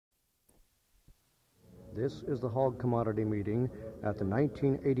This is the Hog Commodity Meeting at the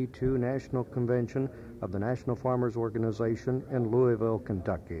 1982 National Convention of the National Farmers Organization in Louisville,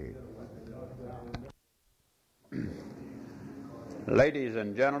 Kentucky. Ladies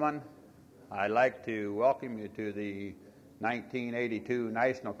and gentlemen, I'd like to welcome you to the 1982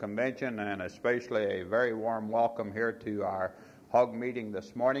 National Convention, and especially a very warm welcome here to our Hog Meeting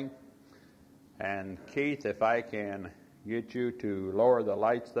this morning. And Keith, if I can get you to lower the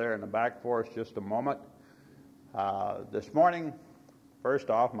lights there in the back for us just a moment. This morning, first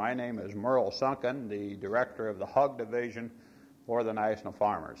off, my name is Merle Sunken, the Director of the Hog Division for the National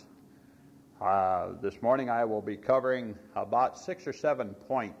Farmers. This morning I will be covering about 6 or 7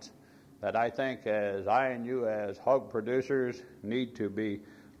 points that I think as I and you as hog producers need to be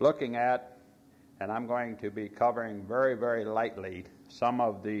looking at, and I'm going to be covering very, very lightly some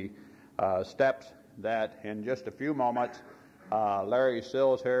of the steps that in just a few moments Larry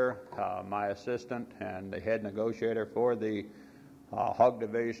Sills here, my assistant and the head negotiator for the Hog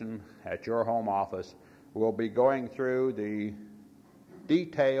Division at your home office, will be going through the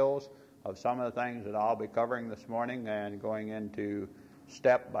details of some of the things that I'll be covering this morning and going into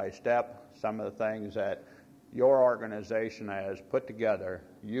step by step some of the things that your organization has put together,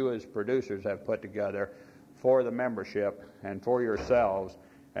 you as producers have put together for the membership and for yourselves,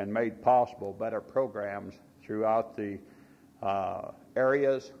 and made possible better programs throughout the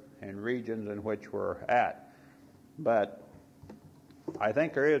areas and regions in which we're at. But I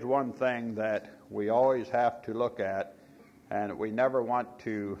think there is one thing that we always have to look at and we never want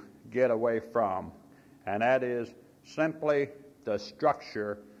to get away from, and that is simply the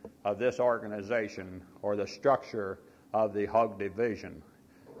structure of this organization or the structure of the Hog Division.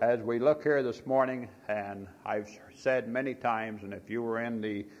 As we look here this morning, and I've said many times, and if you were in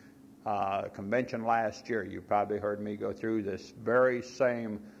the convention last year, you probably heard me go through this very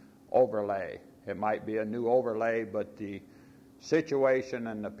same overlay. It might be a new overlay, but the situation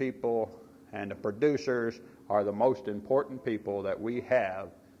and the people and the producers are the most important people that we have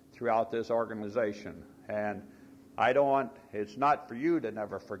throughout this organization. And it's not for you to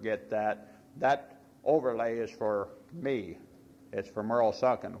never forget that. That overlay is for me. It's for Merle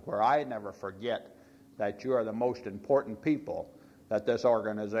Sunken, where I never forget that you are the most important people that this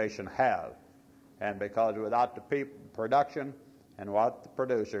organization has. And because without the production and without the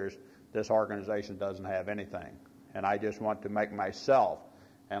producers, this organization doesn't have anything. And I just want to make myself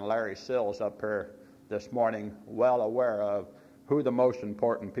and Larry Sills up here this morning well aware of who the most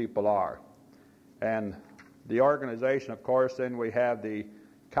important people are. And the organization, of course, then we have the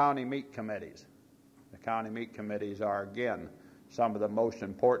county meat committees. The county meat committees are, again, some of the most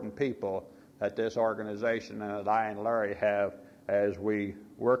important people that this organization and that I and Larry have as we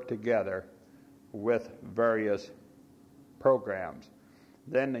work together with various programs.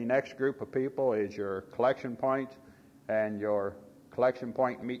 Then the next group of people is your collection points and your collection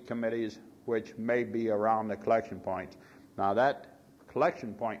point meat committees, which may be around the collection points. Now that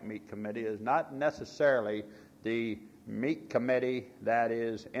collection point meat committee is not necessarily the meat committee that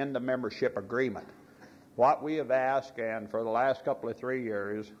is in the membership agreement. What we have asked, and for the last couple of 3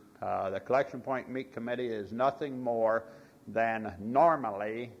 years, the collection point meat committee is nothing more than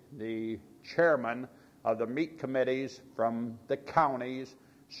normally the chairman of the meat committees from the counties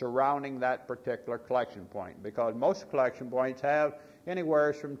surrounding that particular collection point, because most collection points have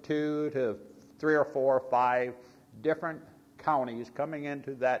anywhere from 2 to 3 or 4 or 5 different counties coming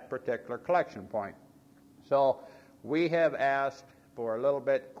into that particular collection point. So we have asked for a little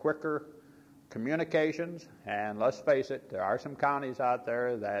bit quicker communications, and let's face it, there are some counties out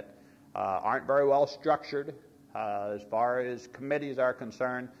there that aren't very well structured as far as committees are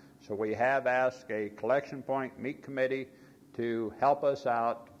concerned. So we have asked a collection point meat committee to help us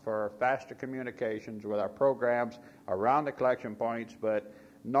out for faster communications with our programs around the collection points. But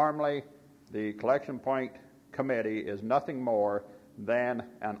normally the collection point committee is nothing more than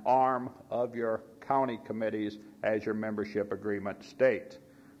an arm of your county committees as your membership agreement states.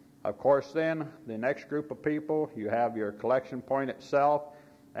 Of course, then, the next group of people, you have your collection point itself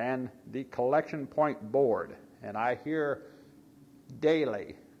and the collection point board. And I hear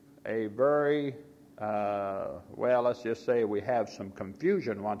daily a very, let's just say we have some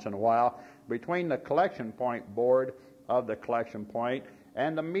confusion once in a while between the collection point board of the collection point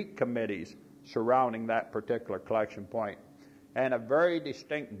and the meat committees surrounding that particular collection point. And a very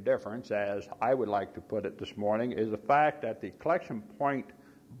distinct difference, as I would like to put it this morning, is the fact that the collection point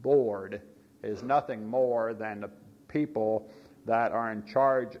board is nothing more than the people that are in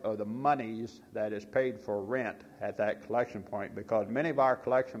charge of the monies that is paid for rent at that collection point, because many of our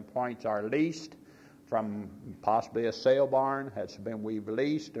collection points are leased from possibly a sale barn we've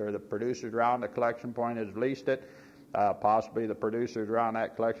leased, or the producers around the collection point has leased it. Possibly the producers around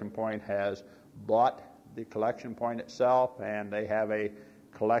that collection point has bought the collection point itself, and they have a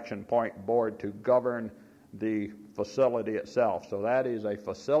collection point board to govern the facility itself. So that is a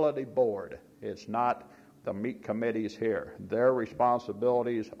facility board. It's not the meat committees here. Their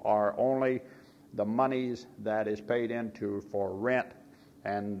responsibilities are only the monies that is paid into for rent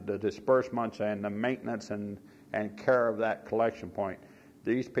and the disbursements and the maintenance and care of that collection point.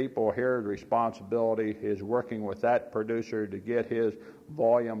 These people here's responsibility is working with that producer to get his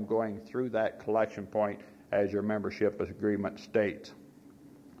volume going through that collection point as your membership agreement states.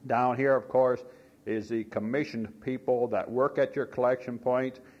 Down here, of course, is the commissioned people that work at your collection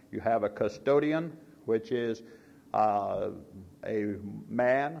point. You have a custodian, which is a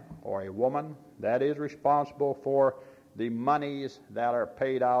man or a woman that is responsible for the monies that are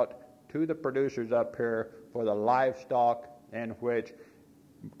paid out to the producers up here for the livestock in which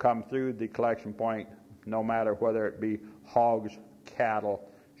come through the collection point, no matter whether it be hogs,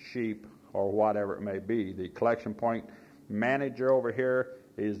 cattle, sheep, or whatever it may be. The collection point manager over here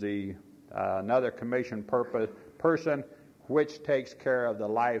is the another commissioned person which takes care of the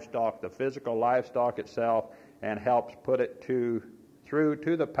livestock, the physical livestock itself, and helps put it through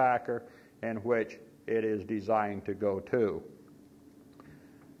to the packer in which it is designed to go to.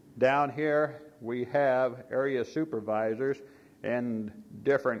 Down here we have area supervisors in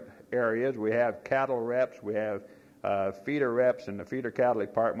different areas. We have cattle reps, we have feeder reps in the feeder cattle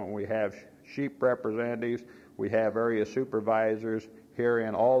department, we have sheep representatives, we have area supervisors here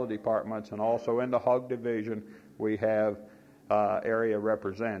in all the departments, and also in the hog division we have area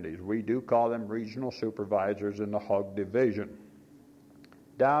representatives. We do call them regional supervisors in the hog division.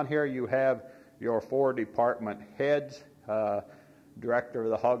 Down here you have your 4 department heads, director of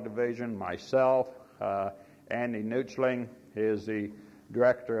the hog division, myself, Andy Nutzling is the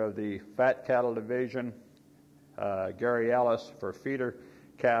director of the fat cattle division, Gary Ellis for feeder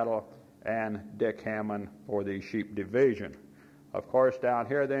cattle, and Dick Hammond for the sheep division. Of course, down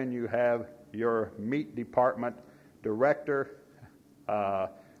here then you have your meat department director,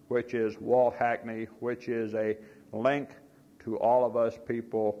 which is Walt Hackney, which is a link to all of us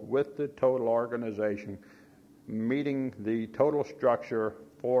people with the total organization, meeting the total structure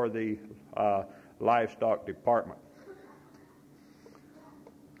for the livestock department.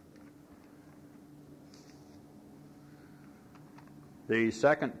 The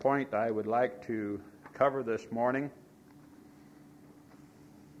second point I would like to cover this morning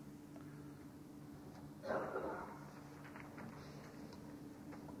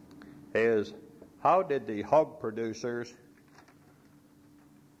is how did the hog producers,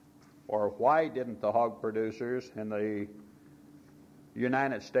 or why didn't the hog producers in the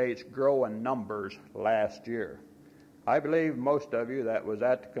United States grow in numbers last year? I believe most of you that was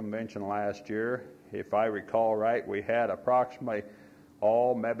at the convention last year, if I recall right, we had approximately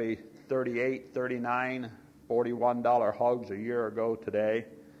maybe 38, 39, $41 hogs a year ago today,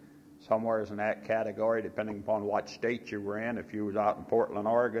 somewhere in that category, depending upon what state you were in. If you was out in Portland,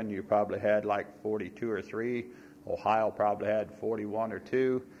 Oregon, you probably had like 42 or 3. Ohio probably had 41 or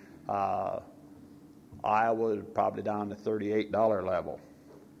 2. Iowa was probably down to $38 level.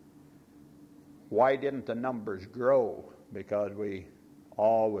 Why didn't the numbers grow? Because we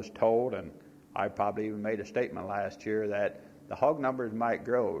all was told, and I probably even made a statement last year, that the hog numbers might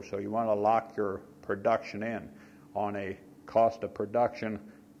grow, so you want to lock your production in on a cost of production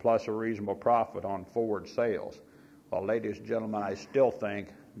plus a reasonable profit on forward sales. Well, ladies and gentlemen, I still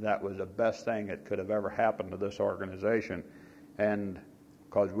think that was the best thing that could have ever happened to this organization, and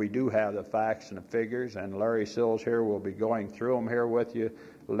because we do have the facts and the figures, and Larry Sills here will be going through them here with you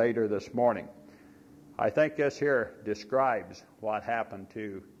later this morning. I think this here describes what happened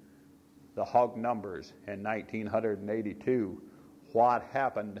to the hog numbers in 1982, what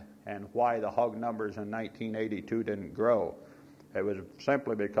happened and why the hog numbers in 1982 didn't grow. It was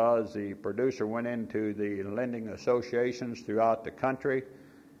simply because the producer went into the lending associations throughout the country,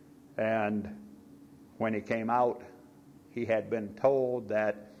 and when he came out, he had been told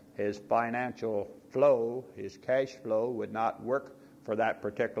that his financial flow, his cash flow, would not work for that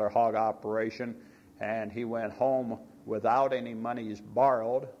particular hog operation, and he went home without any monies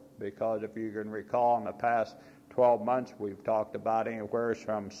borrowed, because if you can recall, in the past 12 months we've talked about anywhere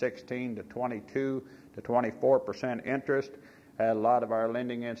from 16 to 22 to 24% interest at a lot of our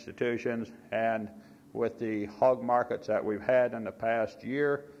lending institutions, and with the hog markets that we've had in the past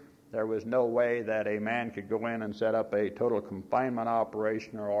year, there was no way that a man could go in and set up a total confinement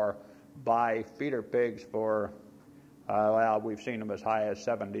operation or buy feeder pigs for Well, we've seen them as high as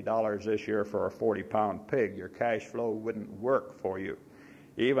 $70 this year for a 40-pound pig. Your cash flow wouldn't work for you.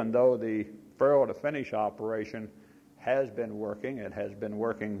 Even though the furrow to finish operation has been working, it has been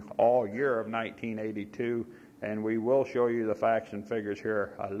working all year of 1982, and we will show you the facts and figures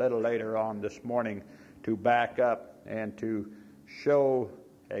here a little later on this morning to back up and to show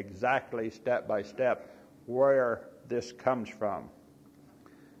exactly step by step where this comes from.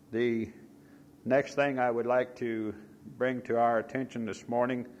 The next thing I would like to bring to our attention this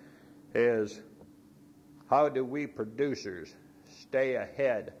morning is how do we producers stay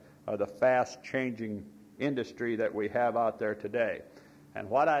ahead of the fast-changing industry that we have out there today. And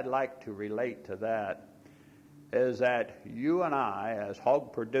what I'd like to relate to that is that you and I, as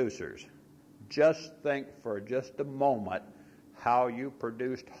hog producers, just think for just a moment how you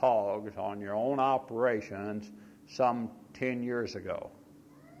produced hogs on your own operations some 10 years ago.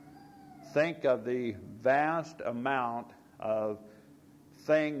 Think of the vast amount of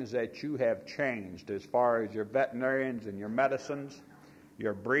things that you have changed as far as your veterinarians and your medicines,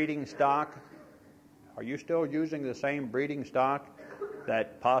 your breeding stock. Are you still using the same breeding stock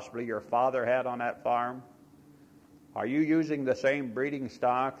that possibly your father had on that farm? Are you using the same breeding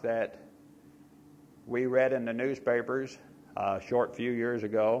stock that we read in the newspapers a short few years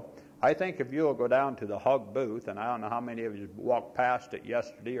ago? I think if you'll go down to the hog booth, and I don't know how many of you walked past it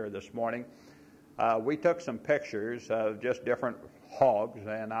yesterday or this morning, we took some pictures of just different hogs,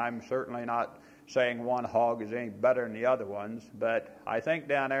 and I'm certainly not saying one hog is any better than the other ones, but I think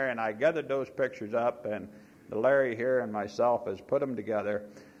down there, and I gathered those pictures up, and Larry here and myself has put them together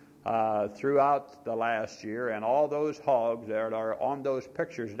throughout the last year, and all those hogs that are on those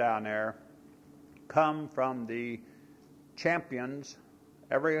pictures down there come from the champions.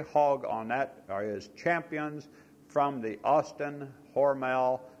 Every hog on that is champions from the Austin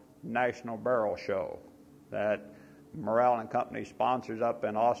Hormel National Barrel Show that Morrell and Company sponsors up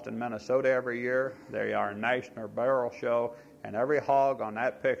in Austin, Minnesota every year. They are a national barrel show, and every hog on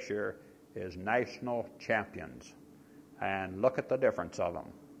that picture is national champions. And look at the difference of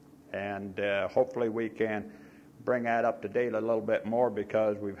them. And hopefully we can bring that up to date a little bit more,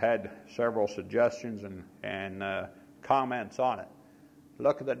 because we've had several suggestions and comments on it.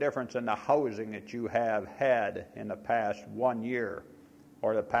 Look at the difference in the housing that you have had in the past 1 year,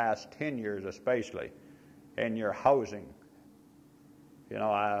 or the past 10 years especially, in your housing. You know,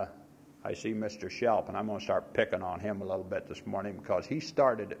 I see Mr. Shelp, and I'm going to start picking on him a little bit this morning because he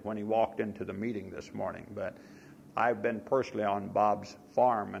started it when he walked into the meeting this morning. But I've been personally on Bob's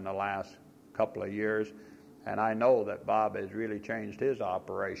farm in the last couple of years, and I know that Bob has really changed his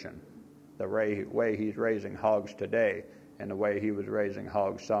operation, the way he's raising hogs today and the way he was raising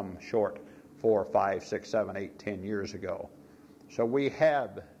hogs some short 4, 5, 6, 7, 8, 10 years ago. So we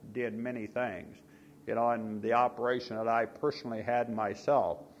have did many things. You know, in the operation that I personally had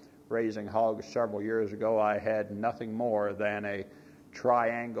myself, raising hogs several years ago, I had nothing more than a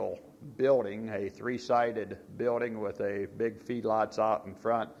triangle building, a 3-sided building with a big feedlots out in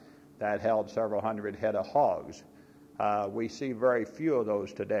front that held several hundred head of hogs. We see very few of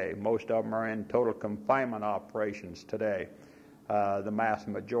those today. Most of them are in total confinement operations today, the mass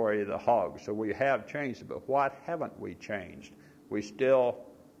majority of the hogs. So we have changed, but what haven't we changed? We still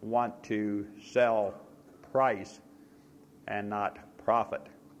want to sell price and not profit.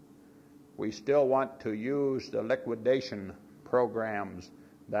 We still want to use the liquidation programs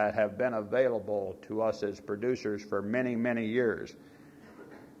that have been available to us as producers for many, many years.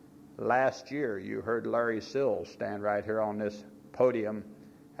 Last year, you heard Larry Sills stand right here on this podium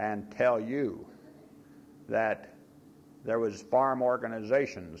and tell you that there was farm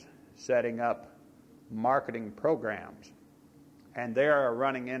organizations setting up marketing programs, and they are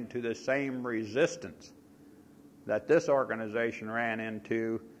running into the same resistance that this organization ran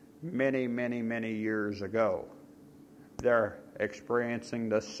into many, many, many years ago. They're experiencing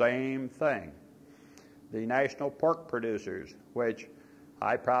the same thing. The national pork producers, which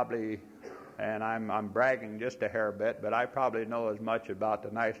I probably, and I'm bragging just a hair bit, but I probably know as much about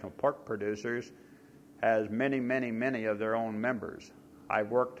the national pork producers as many, many, many of their own members. I've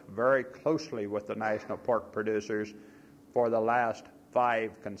worked very closely with the national pork producers for the last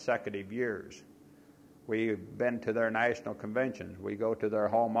 5 consecutive years. We've been to their national conventions. We go to their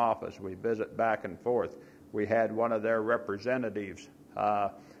home office. We visit back and forth. We had one of their representatives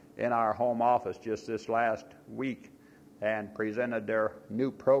in our home office just this last week and presented their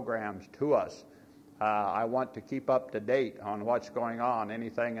new programs to us. I want to keep up to date on what's going on,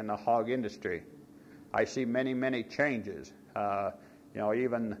 anything in the hog industry. I see many, many changes. You know,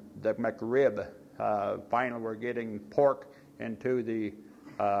 even the McRib, finally we're getting pork into the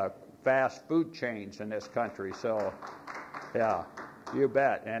fast food chains in this country. So, yeah, you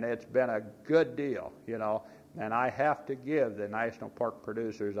bet. And it's been a good deal, you know. And I have to give the national pork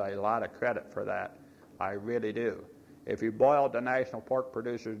producers a lot of credit for that. I really do. If you boil the national pork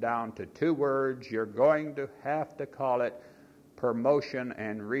producers down to two words, you're going to have to call it promotion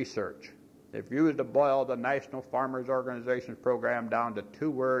and research. If you were to boil the National Farmers Organization's program down to two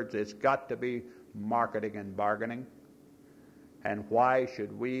words, it's got to be marketing and bargaining. And why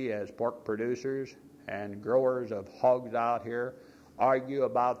should we as pork producers and growers of hogs out here argue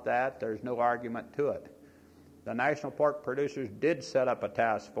about that? There's no argument to it. The National Pork Producers did set up a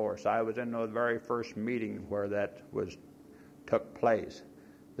task force. I was in the very first meeting where that took place.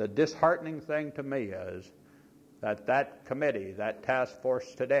 The disheartening thing to me is that committee, that task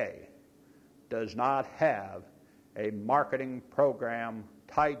force today, does not have a marketing program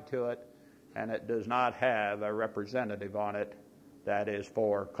tied to it, and it does not have a representative on it that is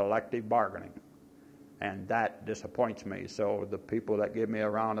for collective bargaining. And that disappoints me. So the people that give me a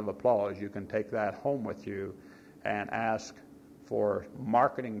round of applause, you can take that home with you and ask for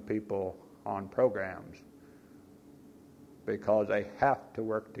marketing people on programs, because they have to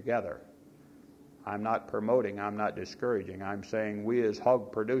work together. I'm not promoting, I'm not discouraging. I'm saying we as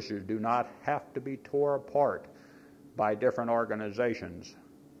hog producers do not have to be tore apart by different organizations.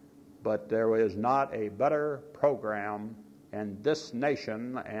 But there is not a better program in this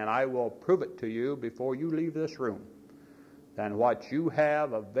nation, and I will prove it to you before you leave this room, than what you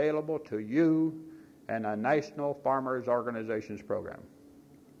have available to you in a National Farmers Organization's program.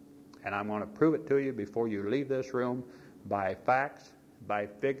 And I'm going to prove it to you before you leave this room by facts, by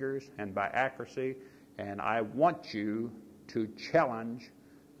figures, and by accuracy. And I want you to challenge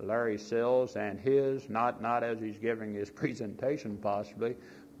Larry Sills and his, not as he's giving his presentation possibly,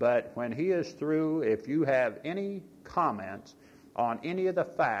 but when he is through, if you have any comments on any of the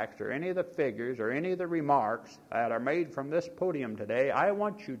facts or any of the figures or any of the remarks that are made from this podium today, I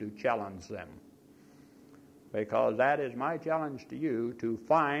want you to challenge them. Because that is my challenge to you, to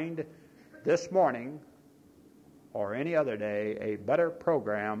find this morning or any other day a better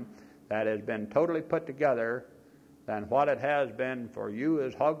program that has been totally put together than what it has been for you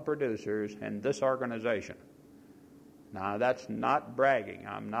as hog producers in this organization. Now, that's not bragging.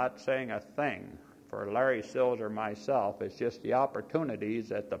 I'm not saying a thing for Larry Sills or myself. It's just the opportunities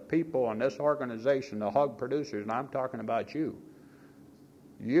that the people in this organization, the hog producers, and I'm talking about you.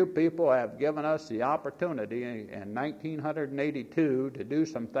 You people have given us the opportunity in 1982 to do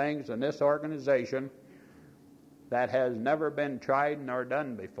some things in this organization that has never been tried nor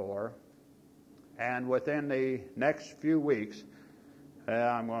done before. And within the next few weeks,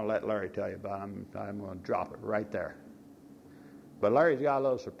 I'm going to let Larry tell you about it. I'm going to drop it right there. But Larry's got a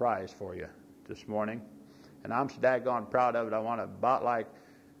little surprise for you this morning, and I'm so daggone proud of it. I want to, about like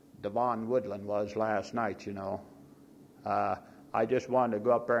Devon Woodland was last night, you know. I just wanted to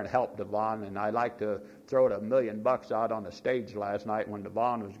go up there and help Devon, and I like to throw $1 million out on the stage last night when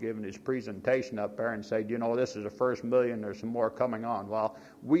Devon was giving his presentation up there and said, you know, this is the first $1 million, there's some more coming on. Well,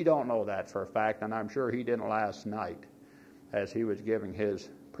 we don't know that for a fact, and I'm sure he didn't last night as he was giving his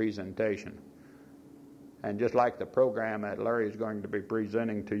presentation. And just like the program that Larry is going to be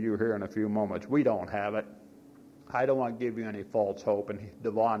presenting to you here in a few moments, we don't have it. I don't want to give you any false hope, and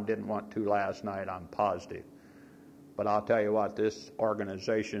Devon didn't want to last night, I'm positive. But I'll tell you what, this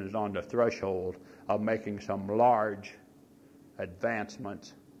organization is on the threshold of making some large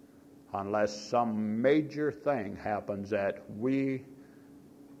advancements unless some major thing happens that we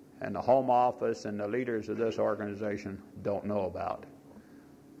and the Home Office and the leaders of this organization don't know about.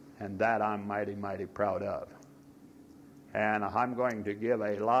 And that I'm mighty, mighty proud of. And I'm going to give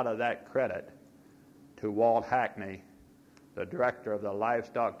a lot of that credit to Walt Hackney, the director of the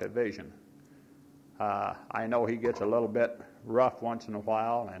Livestock Division. I know he gets a little bit rough once in a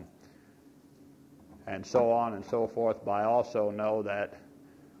while and so on and so forth, but I also know that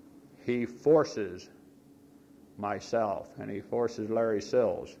he forces myself and he forces Larry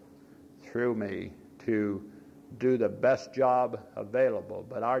Sills through me to do the best job available.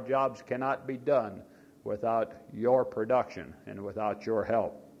 But our jobs cannot be done without your production and without your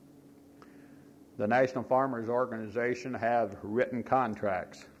help. The National Farmers Organization have written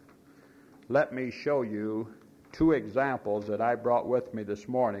contracts. Let me show you two examples that I brought with me this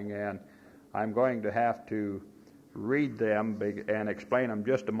morning, and I'm going to have to read them and explain them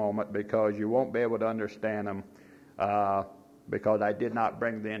just a moment because you won't be able to understand them because I did not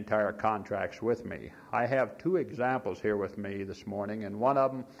bring the entire contracts with me. I have two examples here with me this morning, and one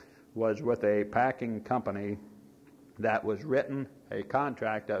of them was with a packing company that was written, a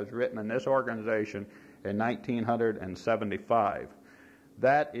contract that was written in this organization in 1975.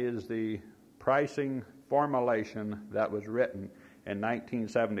 That is the pricing formulation that was written in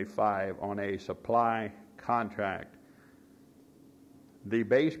 1975 on a supply contract. The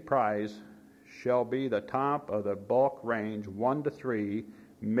base price shall be the top of the bulk range 1 to 3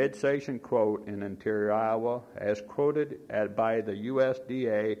 mid-station quote in interior Iowa as quoted by the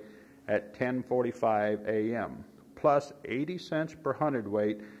USDA at 10:45 a.m. plus 80 cents per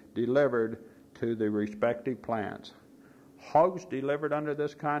hundredweight delivered to the respective plants. Hogs delivered under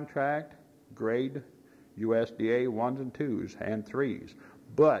this contract grade USDA 1s and 2s and 3s,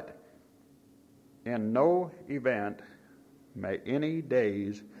 but in no event may any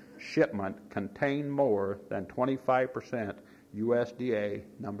day's shipment contain more than 25% USDA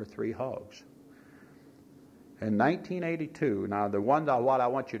number 3 hogs. In 1982, now what I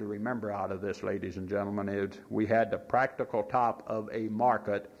want you to remember out of this, ladies and gentlemen, is we had the practical top of a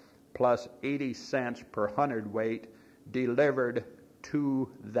market plus 80 cents per hundredweight delivered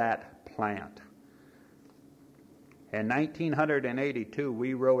to that plant. In 1982,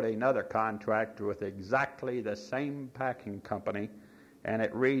 we wrote another contract with exactly the same packing company, and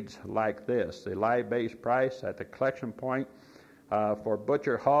it reads like this. The live base price at the collection point for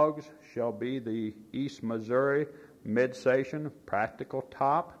butcher hogs shall be the East Missouri mid-station practical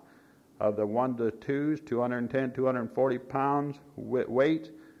top of the 1 to 2s, 210, 240 pounds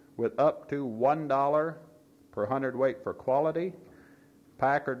weight, with up to $1 per hundredweight for quality.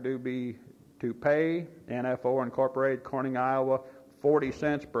 Packer to pay NFO Incorporated, Corning, Iowa, 40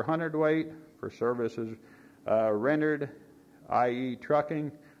 cents per hundredweight for services rendered, i.e.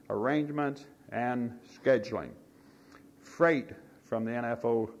 trucking, arrangements, and scheduling. Freight from the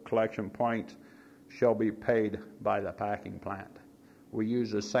NFO collection points shall be paid by the packing plant. We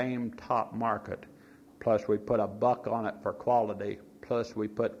use the same top market, plus we put $1 on it for quality, plus we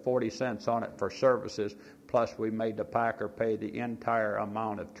put 40 cents on it for services, plus we made the packer pay the entire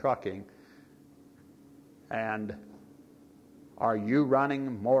amount of trucking. And are you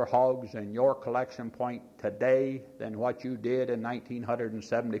running more hogs in your collection point today than what you did in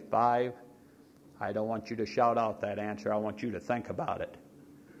 1975? I don't want you to shout out that answer. I want you to think about it.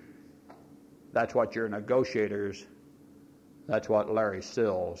 That's what your negotiators, that's what Larry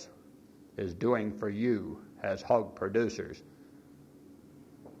Sills is doing for you as hog producers.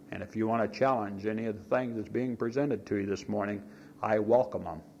 And if you want to challenge any of the things that's being presented to you this morning, I welcome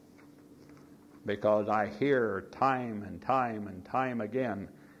them. Because I hear time and time and time again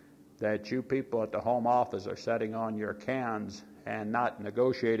that you people at the home office are sitting on your cans and not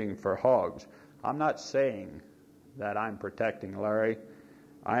negotiating for hogs. I'm not saying that I'm protecting Larry.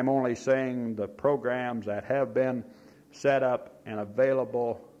 I'm only saying the programs that have been set up and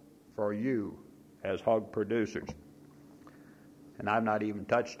available for you as hog producers. And I've not even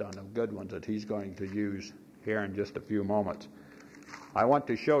touched on the good ones that he's going to use here in just a few moments. I want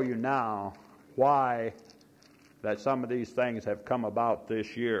to show you now why that some of these things have come about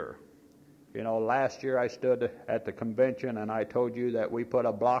this year. You know, last year I stood at the convention and I told you that we put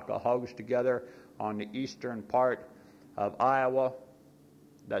a block of hogs together on the eastern part of Iowa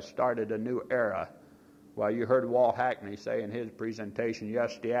that started a new era. Well, you heard Walt Hackney say in his presentation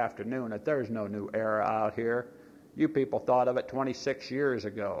yesterday afternoon that there's no new era out here. You people thought of it 26 years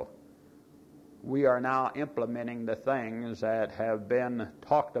ago. We are now implementing the things that have been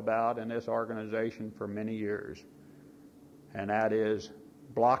talked about in this organization for many years. And that is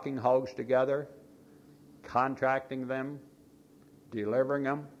blocking hogs together, contracting them, delivering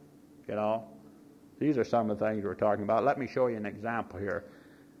them, you know. These are some of the things we're talking about. Let me show you an example here.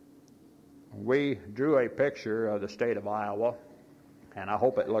 We drew a picture of the state of Iowa, and I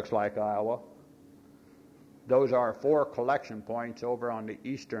hope it looks like Iowa. Those are 4 collection points over on the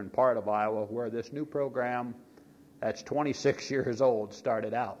eastern part of Iowa where this new program that's 26 years old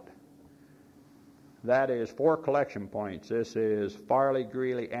started out. That is 4 collection points. This is Farley,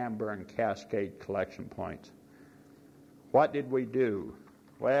 Greeley, Amber, and Cascade collection points. What did we do?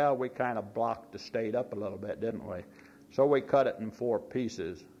 Well, we kind of blocked the state up a little bit, didn't we? So we cut it in 4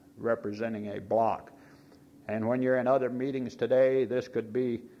 pieces representing a block. And when you're in other meetings today, this could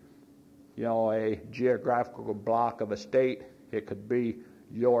be, you know, a geographical block of a state. It could be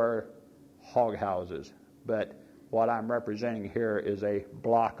your hog houses. But what I'm representing here is a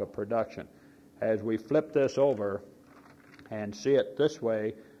block of production. As we flip this over and see it this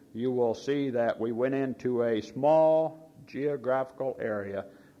way, you will see that we went into a small geographical area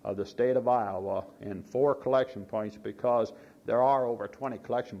of the state of Iowa in 4 collection points, because there are over 20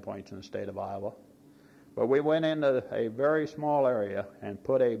 collection points in the state of Iowa. But we went into a very small area and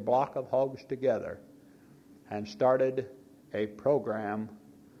put a block of hogs together and started a program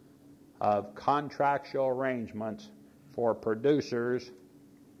of contractual arrangements for producers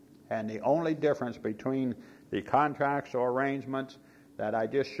And the only difference between the contracts or arrangements that I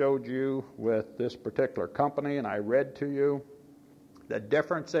just showed you with this particular company and I read to you, the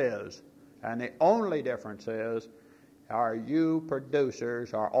difference is, and the only difference is, are you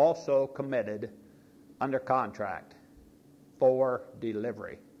producers are also committed under contract for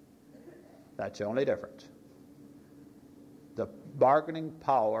delivery. That's the only difference. The bargaining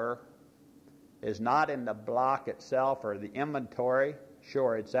power is not in the block itself or the inventory.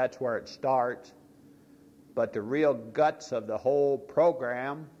 Sure, that's where it starts. But the real guts of the whole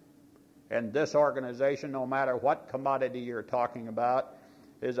program in this organization, no matter what commodity you're talking about,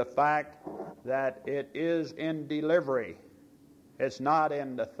 is the fact that it is in delivery. It's not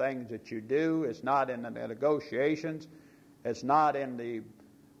in the things that you do. It's not in the negotiations. It's not in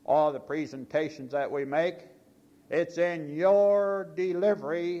all the presentations that we make. It's in your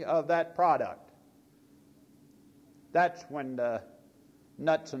delivery of that product. That's when the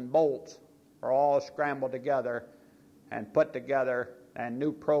nuts and bolts are all scrambled together and put together, and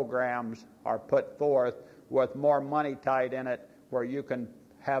new programs are put forth with more money tied in it where you can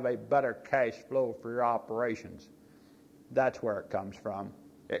have a better cash flow for your operations. That's where it comes from.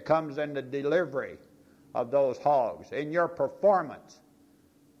 It comes in the delivery of those hogs, in your performance,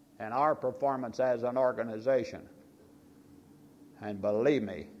 and our performance as an organization. And believe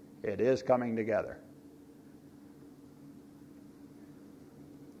me, it is coming together.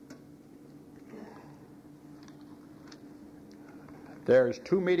 There's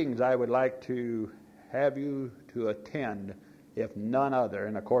 2 meetings I would like to have you to attend, if none other.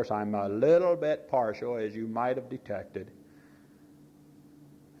 And of course, I'm a little bit partial, as you might have detected.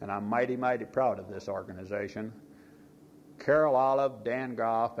 And I'm mighty, mighty proud of this organization. Carol Olive, Dan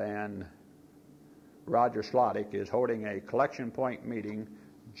Groff, and Roger Slottick is holding a collection point meeting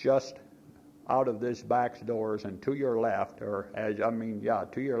just out of this back doors and to your left,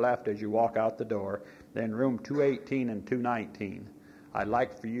 to your left as you walk out the door, then room 218 and 219. I'd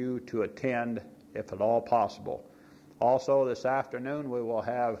like for you to attend if at all possible. Also this afternoon we will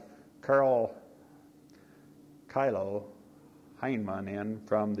have Carol Kylo Heinemann in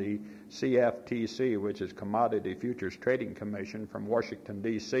from the CFTC, which is Commodity Futures Trading Commission from Washington,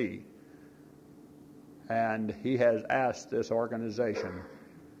 D.C. And he has asked this organization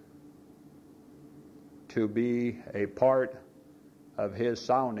to be a part of his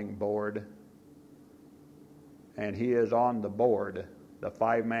sounding board, and he is on the board, the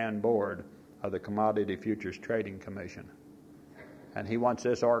 5-man board of the Commodity Futures Trading Commission. And he wants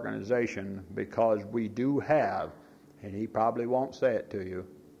this organization because we do have, and he probably won't say it to you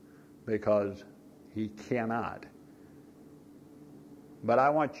because he cannot, but I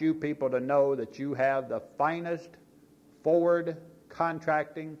want you people to know that you have the finest forward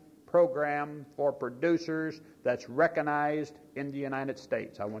contracting program for producers that's recognized in the United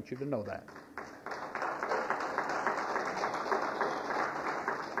States. I want you to know that.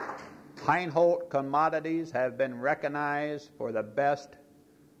 Heinholt Commodities have been recognized for the best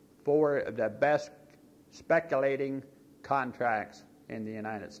speculating contracts in the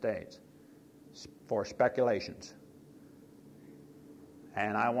United States for speculations.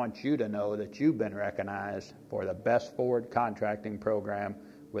 And I want you to know that you've been recognized for the best forward contracting program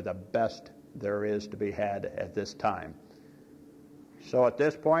with the best there is to be had at this time. So at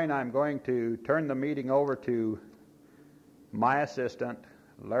this point, I'm going to turn the meeting over to my assistant,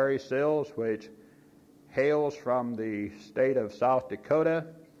 Larry Sills, which hails from the state of South Dakota.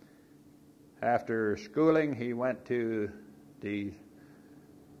 After schooling, he went to the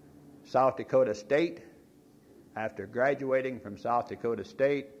South Dakota State. After graduating from South Dakota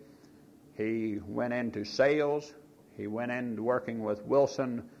State, he went into sales. He went into working with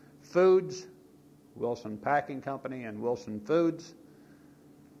Wilson Foods, Wilson Packing Company and Wilson Foods.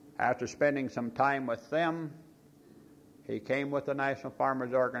 After spending some time with them, he came with the National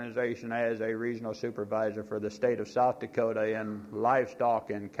Farmers Organization as a regional supervisor for the state of South Dakota in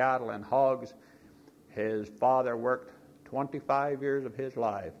livestock and cattle and hogs. His father worked 25 years of his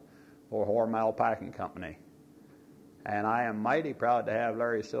life for Hormel Packing Company. And I am mighty proud to have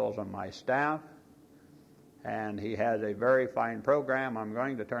Larry Sills on my staff. And he has a very fine program. I'm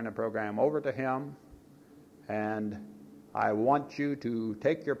going to turn the program over to him. And I want you to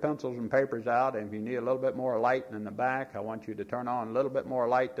take your pencils and papers out, and if you need a little bit more light in the back, I want you to turn on a little bit more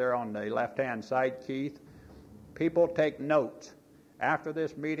light there on the left-hand side, Keith. People, take notes. After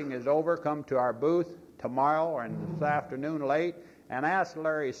this meeting is over, come to our booth tomorrow or this afternoon late and ask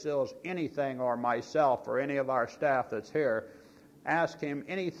Larry Sills anything, or myself or any of our staff that's here. Ask him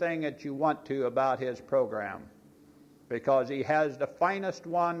anything that you want to about his program, because he has the finest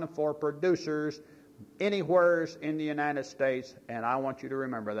one for producers anywheres in the United States, and I want you to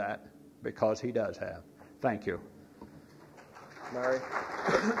remember that, because he does have. Thank you. Mary.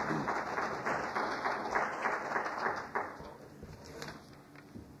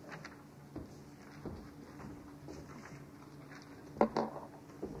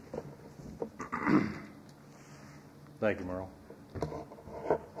 Thank you, Merle.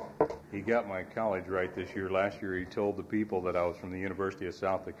 He got my college right this year. Last year he told the people that I was from the University of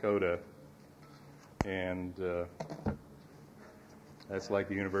South Dakota, and that's like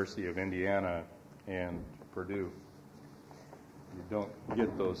the University of Indiana and Purdue. You don't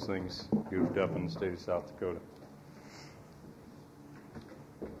get those things goofed up in the state of South Dakota.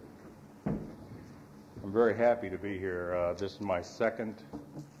 I'm very happy to be here. This is my second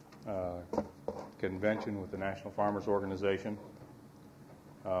convention with the National Farmers Organization.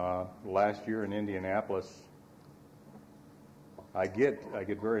 Last year in Indianapolis, I get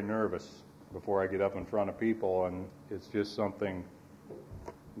very nervous before I get up in front of people, and it's just something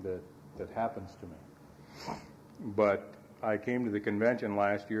that happens to me. But I came to the convention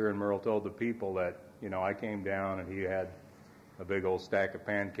last year, and Merle told the people that, you know, I came down and he had a big old stack of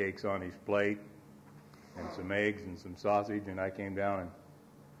pancakes on his plate and some eggs and some sausage, and I came down and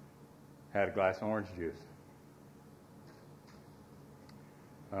had a glass of orange juice.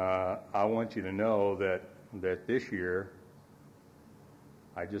 I want you to know that this year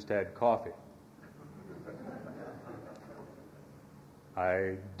I just had coffee.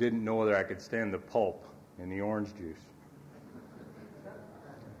 I didn't know whether I could stand the pulp in the orange juice.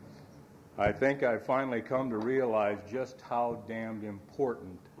 I think I've finally come to realize just how damned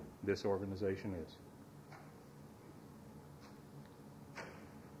important this organization is.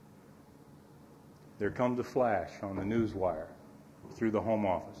 There comes a flash on the news wire through the Home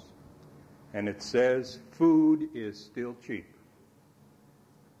Office, and it says food is still cheap.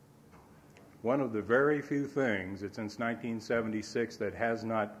 One of the very few things that since 1976 that has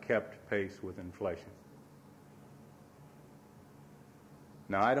not kept pace with inflation.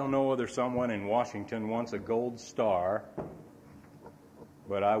 Now, I don't know whether someone in Washington wants a gold star,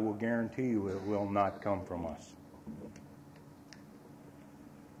 but I will guarantee you it will not come from us.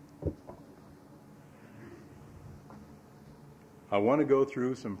 I want to go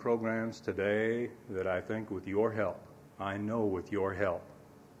through some programs today that I think with your help, I know with your help,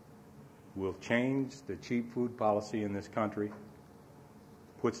 will change the cheap food policy in this country,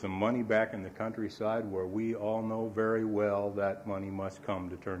 put some money back in the countryside where we all know very well that money must come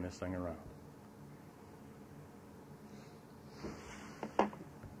to turn this thing around.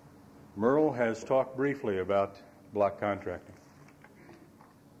 Merle has talked briefly about block contracting.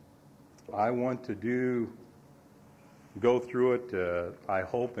 I want to go through it, I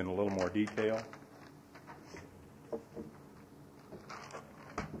hope, in a little more detail.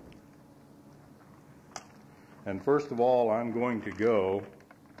 And first of all, I'm going to go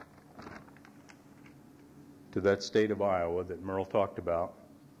to that state of Iowa that Merle talked about.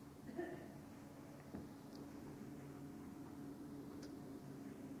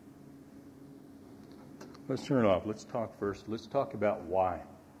 Let's turn it off. Let's talk first. Let's talk about why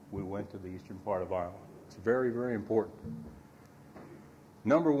we went to the eastern part of Iowa. It's very, very important.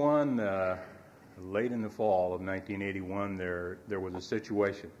 Number one, late in the fall of 1981, there was a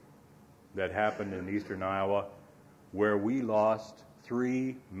situation that happened in eastern Iowa where we lost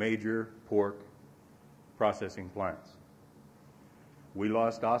 3 major pork processing plants. We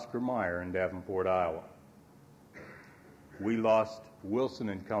lost Oscar Mayer in Davenport, Iowa. We lost Wilson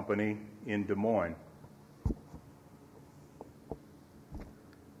and Company in Des Moines.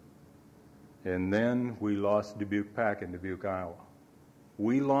 And then we lost Dubuque Pack in Dubuque, Iowa.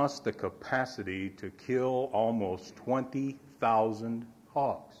 We lost the capacity to kill almost 20,000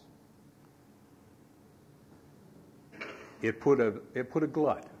 hogs. It put a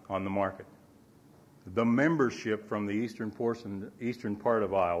glut on the market. The membership from the eastern part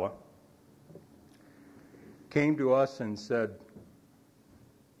of Iowa came to us and said,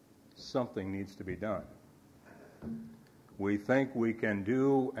 something needs to be done. We think we can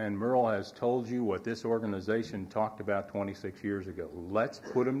do, and Merle has told you what this organization talked about 26 years ago. Let's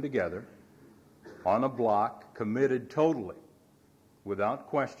put them together on a block, committed totally, without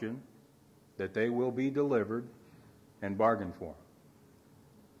question, that they will be delivered and bargained for.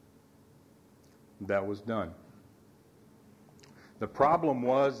 That was done. The problem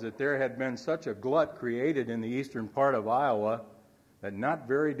was that there had been such a glut created in the eastern part of Iowa that not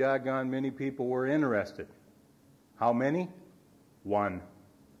very doggone many people were interested. How many? 1.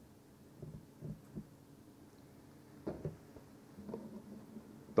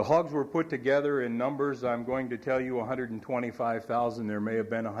 The hogs were put together in numbers. I'm going to tell you 125,000. There may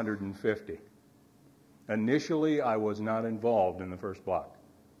have been 150. Initially, I was not involved in the first block.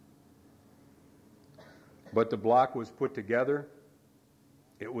 But the block was put together.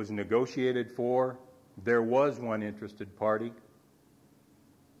 It was negotiated for. There was one interested party.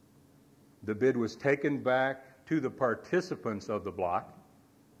 The bid was taken back to the participants of the block.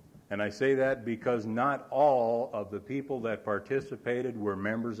 And I say that because not all of the people that participated were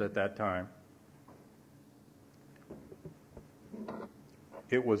members at that time.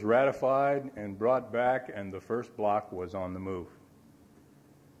 It was ratified and brought back, and the first block was on the move.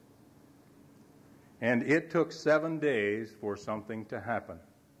 And it took 7 days for something to happen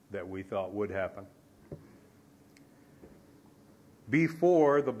that we thought would happen.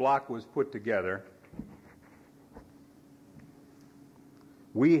 Before the block was put together,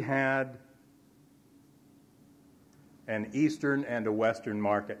 we had an eastern and a western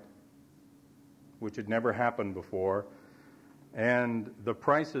market, which had never happened before. And the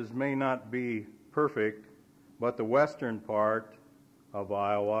prices may not be perfect, but the western part of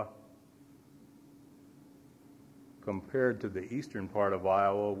Iowa compared to the eastern part of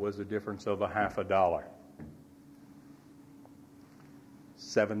Iowa was a difference of $0.50.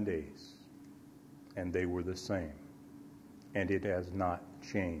 7 days, and they were the same, and it has not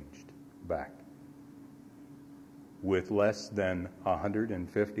changed back. With less than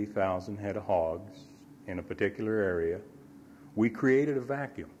 150,000 head of hogs in a particular area, we created a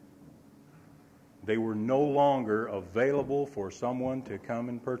vacuum. They were no longer available for someone to come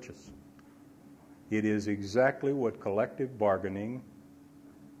and purchase. It is exactly what collective bargaining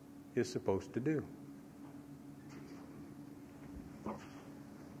is supposed to do.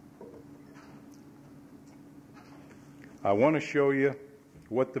 I want to show you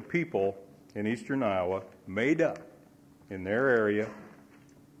what the people in eastern Iowa made up in their area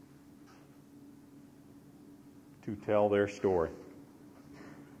to tell their story.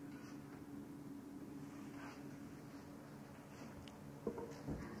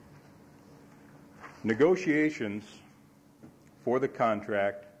 Negotiations for the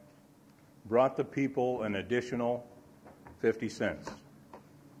contract brought the people an additional 50 cents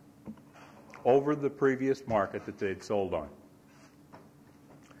over the previous market that they'd sold on.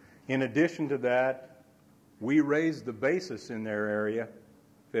 In addition to that, we raised the basis in their area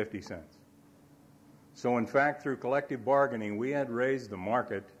 50 cents. So in fact, through collective bargaining, we had raised the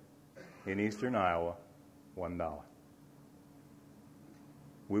market in eastern Iowa $1.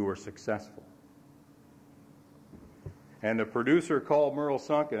 We were successful. And a producer called Merle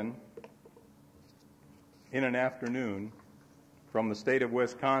Sunken in an afternoon from the state of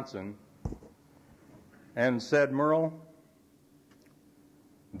Wisconsin and said, "Merle,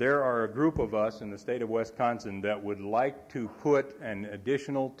 there are a group of us in the state of Wisconsin that would like to put an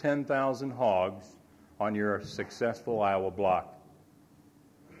additional 10,000 hogs on your successful Iowa block."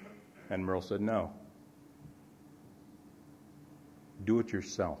 And Merle said, "No. Do it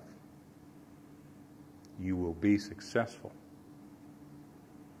yourself. You will be successful."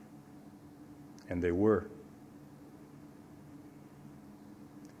 And they were.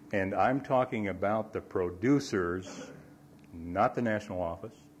 And I'm talking about the producers, not the national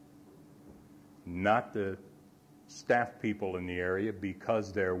office, not the staff people in the area,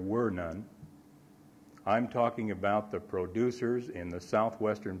 because there were none. I'm talking about the producers in the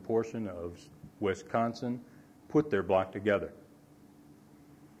southwestern portion of Wisconsin put their block together.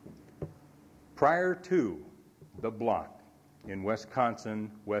 Prior to the block in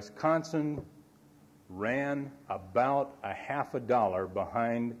Wisconsin, Wisconsin ran about $0.50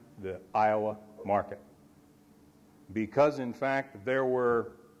 behind the Iowa market, because in fact there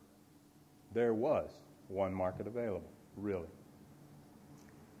was one market available, really.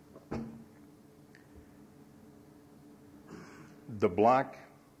 The block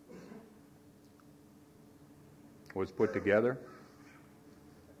was put together.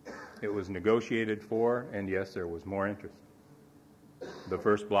 It was negotiated for, and yes, there was more interest. The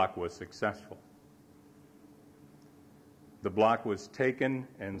first block was successful. The block was taken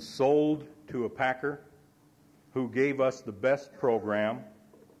and sold to a packer who gave us the best program,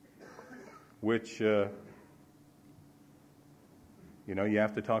 which, you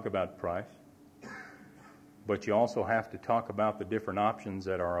have to talk about price, but you also have to talk about the different options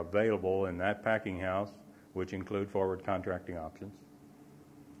that are available in that packing house, which include forward contracting options.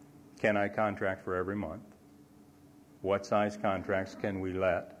 Can I contract for every month? What size contracts can we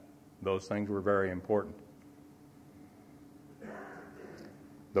let? Those things were very important.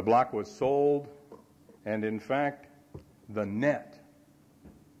 The block was sold, and in fact, the net,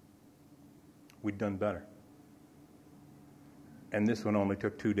 we'd done better. And this one only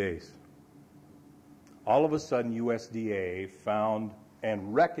took 2 days. All of a sudden, USDA found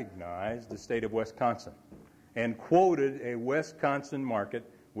and recognized the state of Wisconsin and quoted a Wisconsin market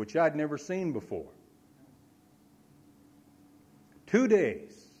which I'd never seen before. 2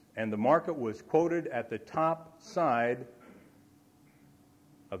 days, and the market was quoted at the top side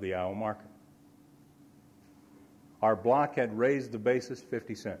of the Iowa market. Our block had raised the basis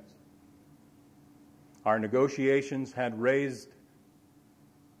 50 cents. Our negotiations had raised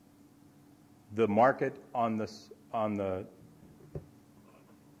the market on the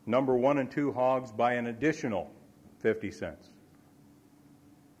number 1 and 2 hogs by an additional 50 cents.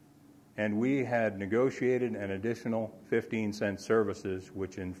 And we had negotiated an additional 15-cent services,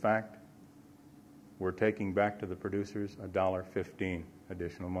 which in fact we're taking back to the producers $1.15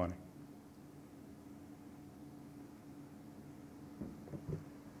 additional money.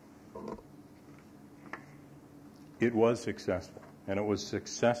 It was successful, and it was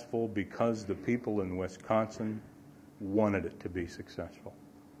successful because the people in Wisconsin wanted it to be successful.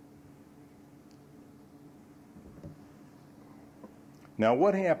 Now,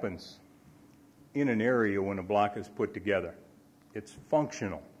 what happens in an area when a block is put together? It's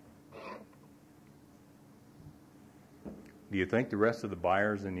functional. Do you think the rest of the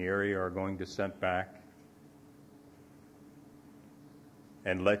buyers in the area are going to sit back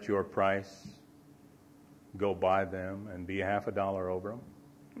and let your price go by them and be half a dollar over them?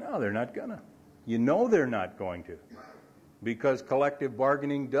 No, they're not gonna. You know they're not going to, because collective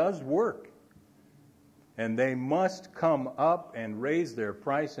bargaining does work. And they must come up and raise their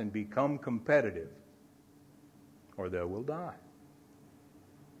price and become competitive, or they will die.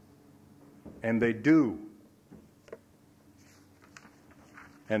 And they do.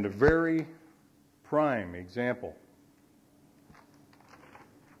 And a very prime example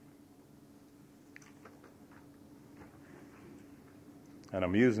and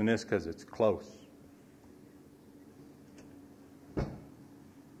I'm using this because it's close,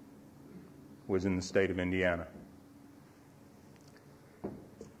 was in the state of Indiana.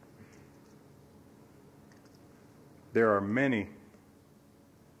 There are many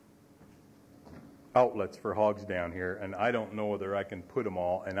outlets for hogs down here, and I don't know whether I can put them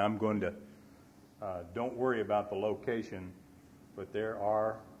all, and I'm going to, don't worry about the location, but there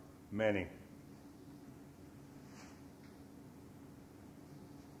are many.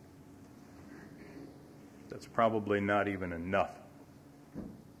 That's probably not even enough.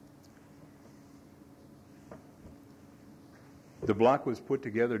 The block was put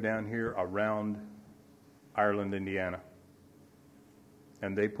together down here around Ireland, Indiana,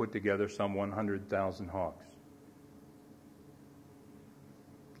 and they put together some 100,000 hogs,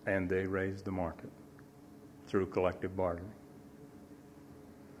 and they raised the market through collective bargaining.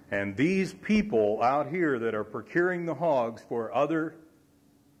 And these people out here that are procuring the hogs for other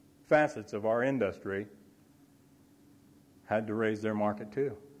facets of our industry had to raise their market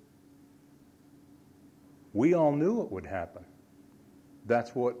too. We all knew it would happen.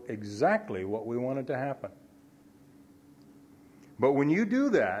 That's exactly what we wanted to happen. But when you do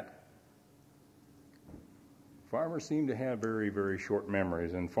that, farmers seem to have very, very short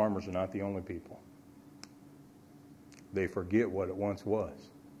memories, and farmers are not the only people. They forget what it once was,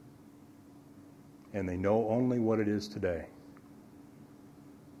 and they know only what it is today.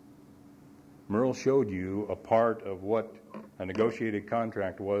 Merle showed you a part of what a negotiated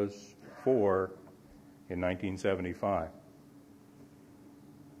contract was for in 1975.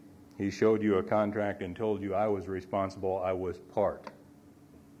 He showed you a contract and told you I was responsible. I was part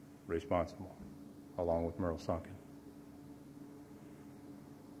responsible, along with Merle Sunken.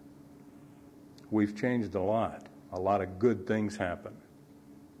 We've changed a lot. A lot of good things happen.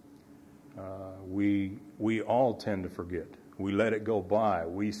 We all tend to forget. We let it go by.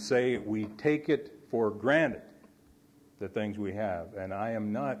 We take it for granted, the things we have. And I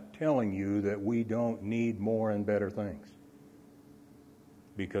am not telling you that we don't need more and better things,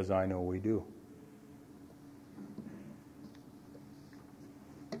 because I know we do.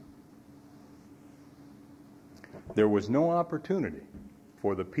 There was no opportunity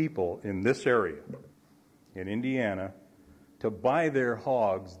for the people in this area, in Indiana, to buy their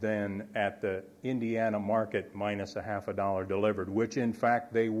hogs then at the Indiana market minus a half a dollar delivered, which in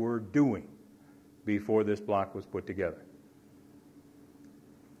fact they were doing before this block was put together.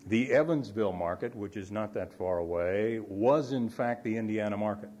 The Evansville market, which is not that far away, was in fact the Indiana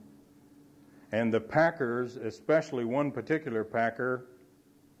market. And the packers, especially one particular packer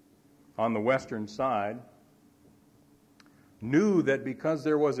on the western side, knew that because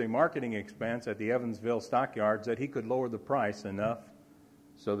there was a marketing expense at the Evansville stockyards that he could lower the price enough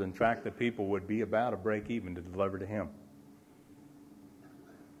so that in fact the people would be about a break even to deliver to him.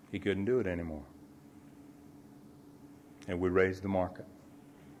 He couldn't do it anymore. And we raised the market.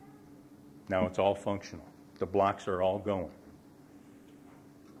 Now it's all functional. The blocks are all going.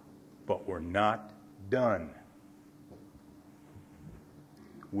 But we're not done.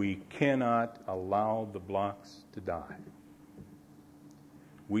 We cannot allow the blocks to die.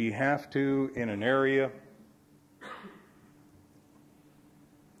 We have to, in an area,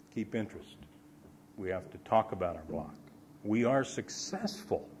 keep interest. We have to talk about our block. We are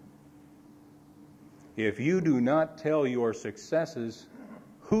successful. If you do not tell your successes,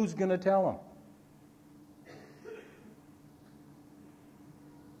 who's going to tell them?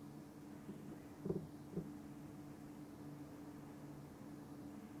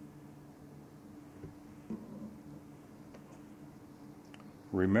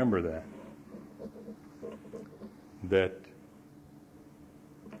 Remember that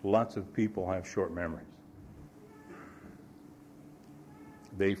lots of people have short memories.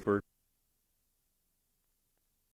 They forget